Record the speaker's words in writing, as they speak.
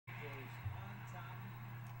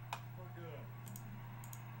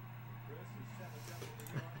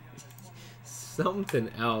Something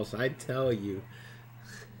else, I tell you.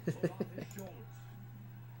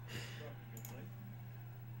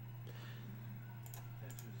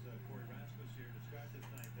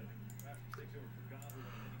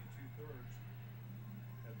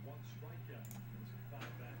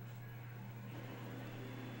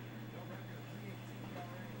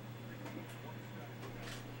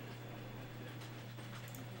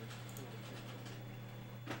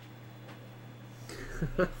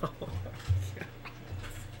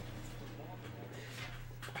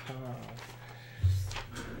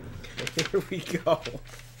 Here we go.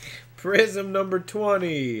 Prizm number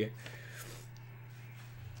 20.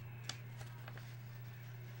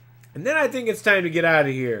 And then I think it's time to get out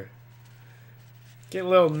of here. Getting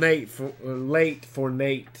a little late for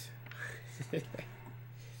Nate.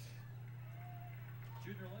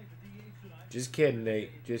 Just kidding,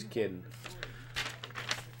 Nate. Just kidding.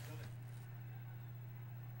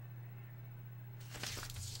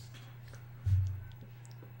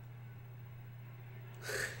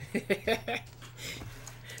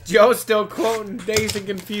 Joe's still quoting Dazed and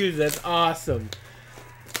Confused. That's awesome.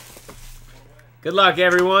 Good luck,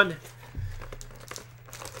 everyone.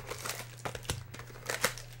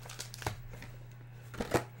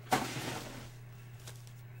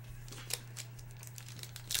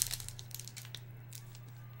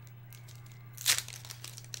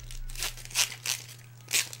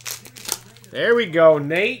 There we go,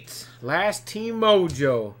 Nate. Last Team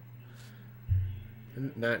Mojo.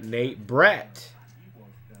 Not Nate, Brett.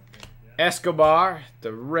 Escobar,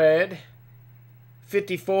 the red.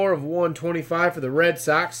 54 of 125 for the Red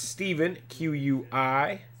Sox. Steven,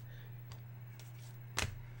 QUI.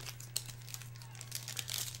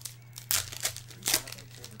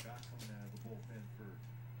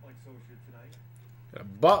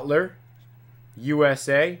 Butler,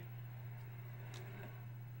 USA.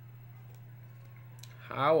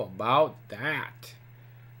 How about that?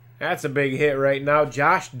 That's a big hit right now.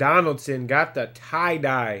 Josh Donaldson got the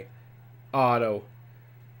tie-dye auto.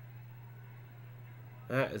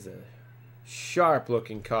 That is a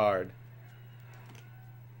sharp-looking card.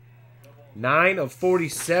 9 of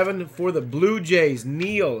 47 for the Blue Jays.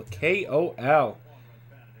 Neil, KOL.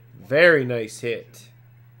 Very nice hit.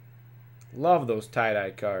 Love those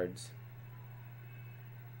tie-dye cards.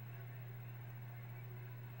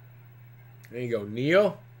 There you go,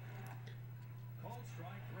 Neil.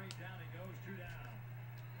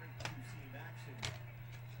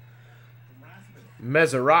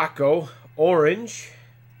 Mesoraco, orange.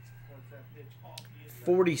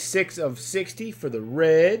 46 of 60 for the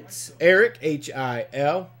Reds. Eric,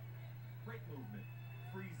 HIL.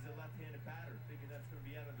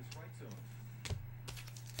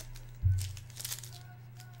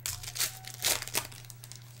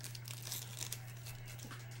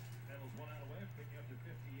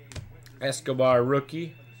 Escobar,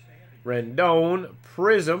 rookie. Rendon,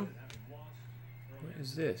 Prizm. What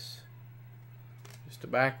is this? Just a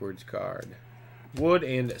backwards card. Wood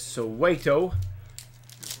and Soweto.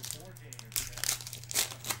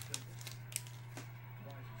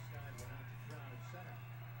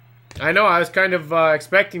 I know, I was kind of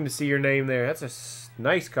expecting to see your name there. That's a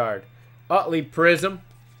nice card. Utley, Prizm.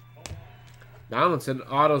 Donaldson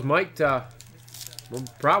autos might will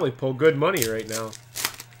probably pull good money right now.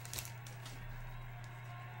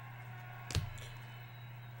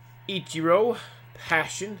 Ichiro,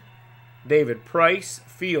 Passion. David Price,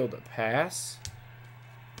 Field Pass.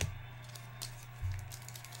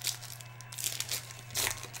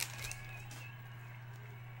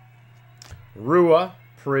 Rua,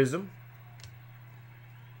 Prizm.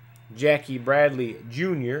 Jackie Bradley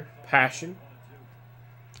Jr., Passion.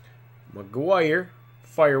 McGuire,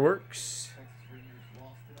 Fireworks.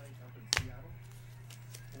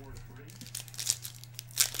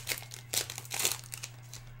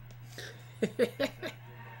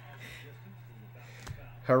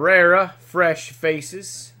 Herrera, Fresh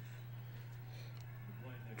Faces.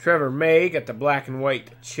 Trevor May got the black and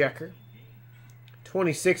white checker.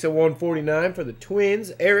 26 of 149 for the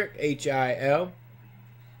Twins. Eric, HIL.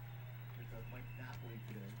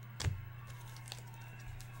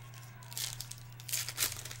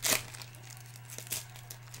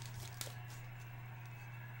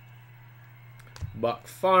 Buck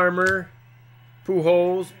Farmer.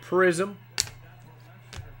 Pujols, Prizm.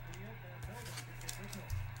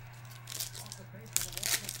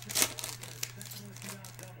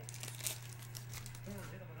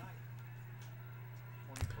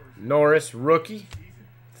 Norris, rookie.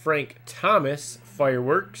 Frank Thomas,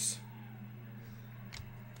 Fireworks.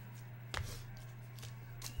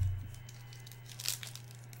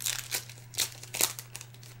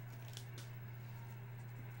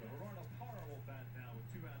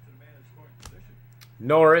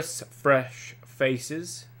 Norris, fresh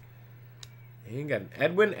faces. And got an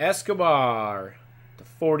Edwin Escobar to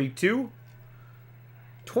 42.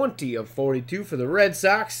 20 of 42 for the Red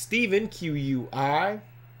Sox. Steven QUI.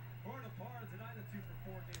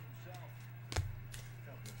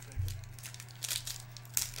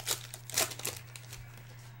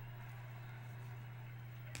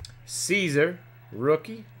 Caesar,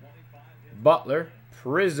 rookie. Butler,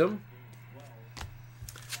 Prizm.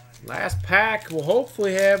 Last pack will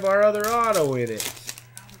hopefully have our other auto in it.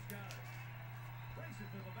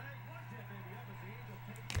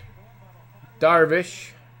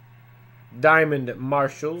 Darvish, Diamond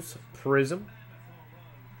Marshalls, Prizm.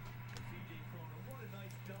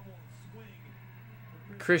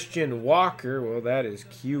 Christian Walker, well, that is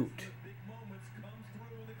cute.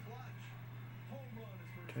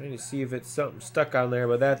 Trying to see if it's something stuck on there,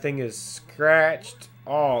 but that thing is scratched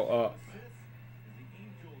all up.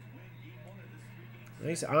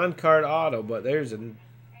 Nice on-card auto, but there's a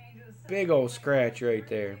big old scratch right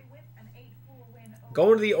there.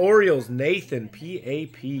 Going to the Orioles, Nathan,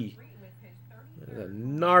 PAP. That's a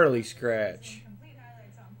gnarly scratch.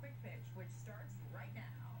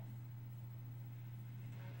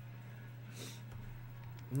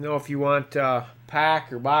 You know, if you want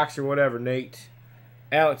pack or box or whatever, Nate.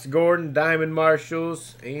 Alex Gordon, Diamond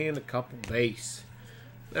Marshalls, and a couple base.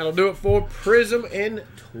 That'll do it for Prizm in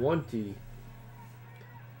 20.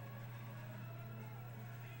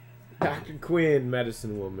 Dr. Quinn,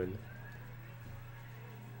 Medicine Woman.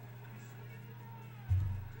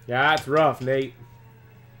 Yeah, that's rough, Nate.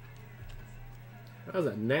 That was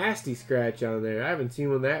a nasty scratch on there. I haven't seen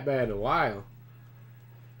one that bad in a while.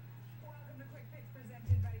 Welcome to Quick Picks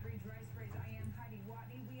presented by Prizm. I am Heidi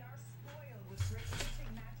Watney. We are spoiled with great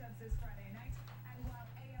pitching matchups this Friday night. And while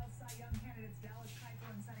AL Cy Young candidates Dallas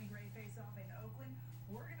Keuchel and Sonny Gray face off in Oakland,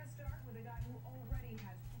 we're going to start with a guy who already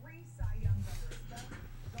has 3 Cy Youngs under his belt,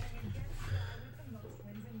 going against the guy with the most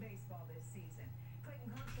wins in baseball this season. Clayton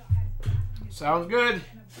Kershaw has gotten his Sounds good.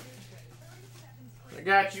 I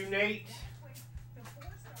got you, Nate.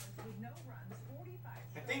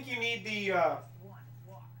 I think you need the that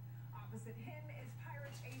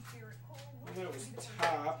was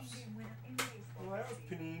Tops. Well, that was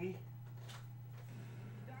Panini.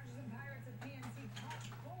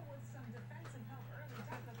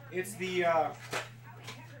 It's the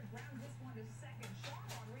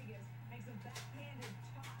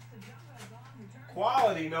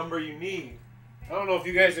quality number you need. I don't know if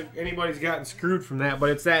you guys have, anybody's gotten screwed from that, but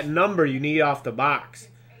it's that number you need off the box.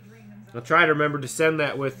 I'll try to remember to send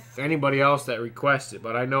that with anybody else that requests it,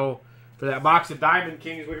 but I know for that box of Diamond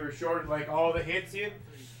Kings we were shorted like all the hits in,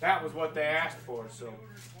 that was what they asked for, so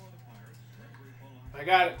I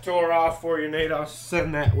got it tore off for you, Nate. I'll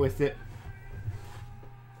send that with it.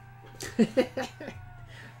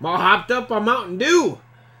 I'm all hopped up on Mountain Dew.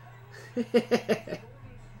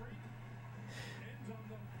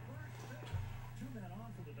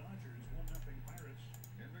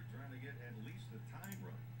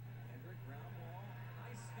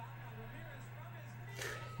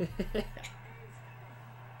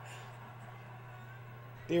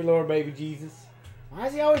 Dear Lord, baby Jesus. Why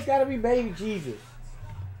has he always got to be baby Jesus?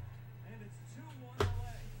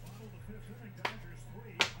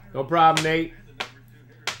 No problem, Nate.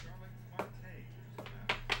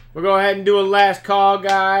 We'll go ahead and do a last call,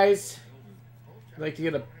 guys. I'd like to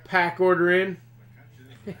get a pack order in.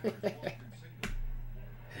 If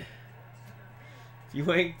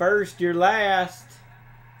you ain't first, you're last.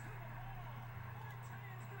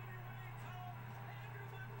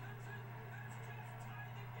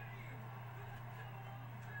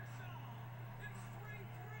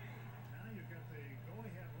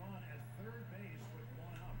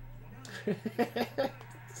 I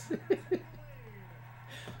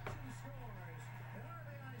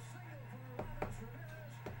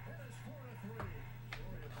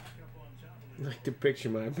like to picture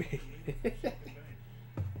my baby.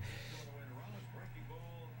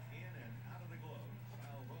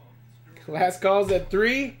 Last call's at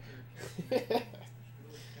 3.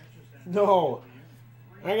 No,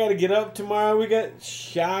 I gotta get up tomorrow. We got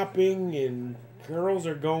shopping and girls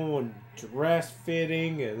are going dress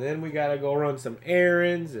fitting, and then we gotta go run some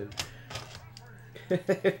errands and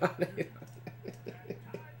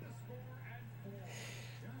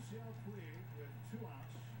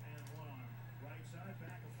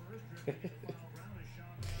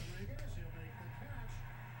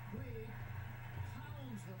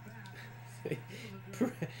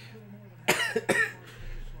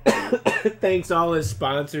thanks all his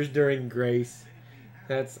sponsors during Grace.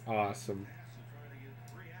 That's awesome.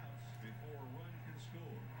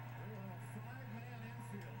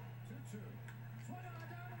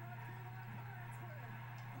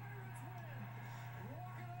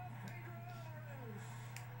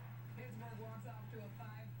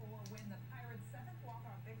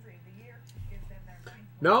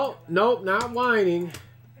 No, nope, not whining.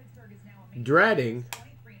 Dreading.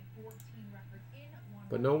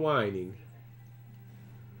 But no whining.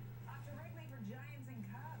 After Wrigley for Giants and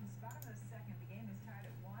Cubs, bottom of the second, the game is tied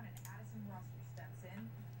at 1, and Addison Russell steps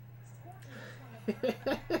in. Scorches this one to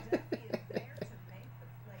first, and Duffy is there to make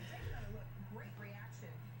the play. Take another look. Great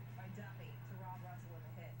reaction by Duffy to rob Russell of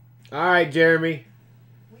a hit. All right, Jeremy.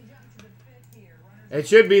 We jump to the fifth here.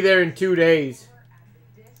 It should be there in 2 days. At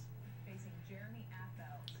the dish, facing Jeremy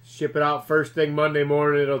Appel. Ship it out first thing Monday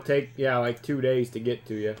morning. It'll take, yeah, like 2 days to get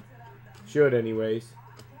to you. Should anyways.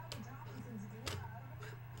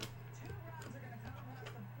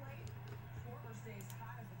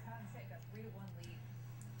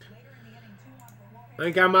 I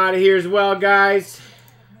think I'm out of here as well, guys.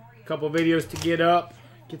 A couple videos to get up.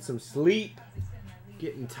 Get some sleep.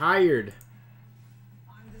 Getting tired.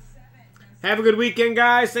 Have a good weekend,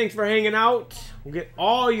 guys. Thanks for hanging out. We'll get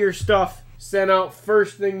all your stuff sent out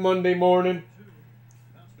first thing Monday morning.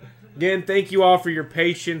 Again, thank you all for your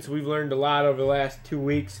patience. We've learned a lot over the last 2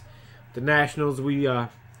 weeks. The Nationals,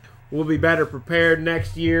 we'll be better prepared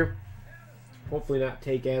next year. Hopefully not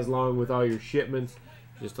take as long with all your shipments.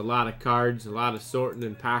 Just a lot of cards, a lot of sorting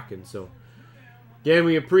and packing. So, again,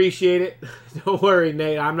 we appreciate it. Don't worry,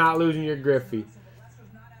 Nate. I'm not losing your Griffey.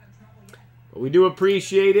 But we do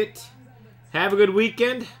appreciate it. Have a good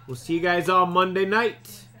weekend. We'll see you guys all Monday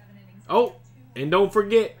night. Oh, and don't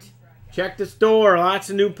forget, check the store.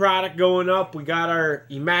 Lots of new product going up. We got our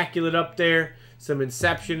Immaculate up there. Some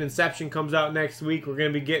Inception. Inception comes out next week. We're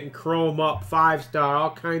going to be getting Chrome up, 5-star,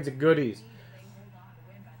 all kinds of goodies.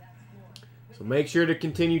 So make sure to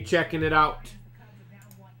continue checking it out.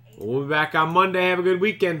 We'll be back on Monday. Have a good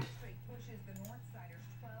weekend.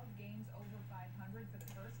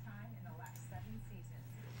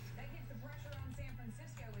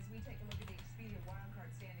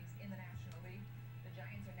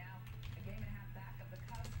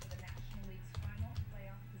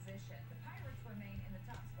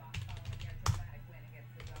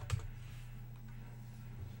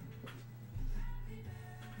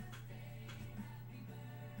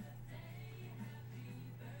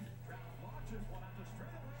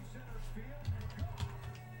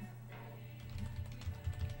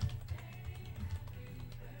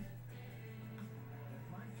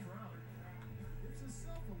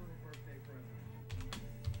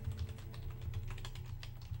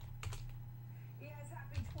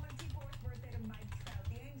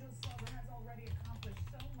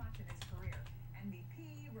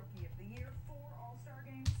 Rookie of the Year, 4 All-Star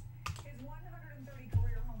games. His 130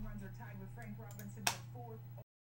 career home runs are tied with Frank Robinson for 4th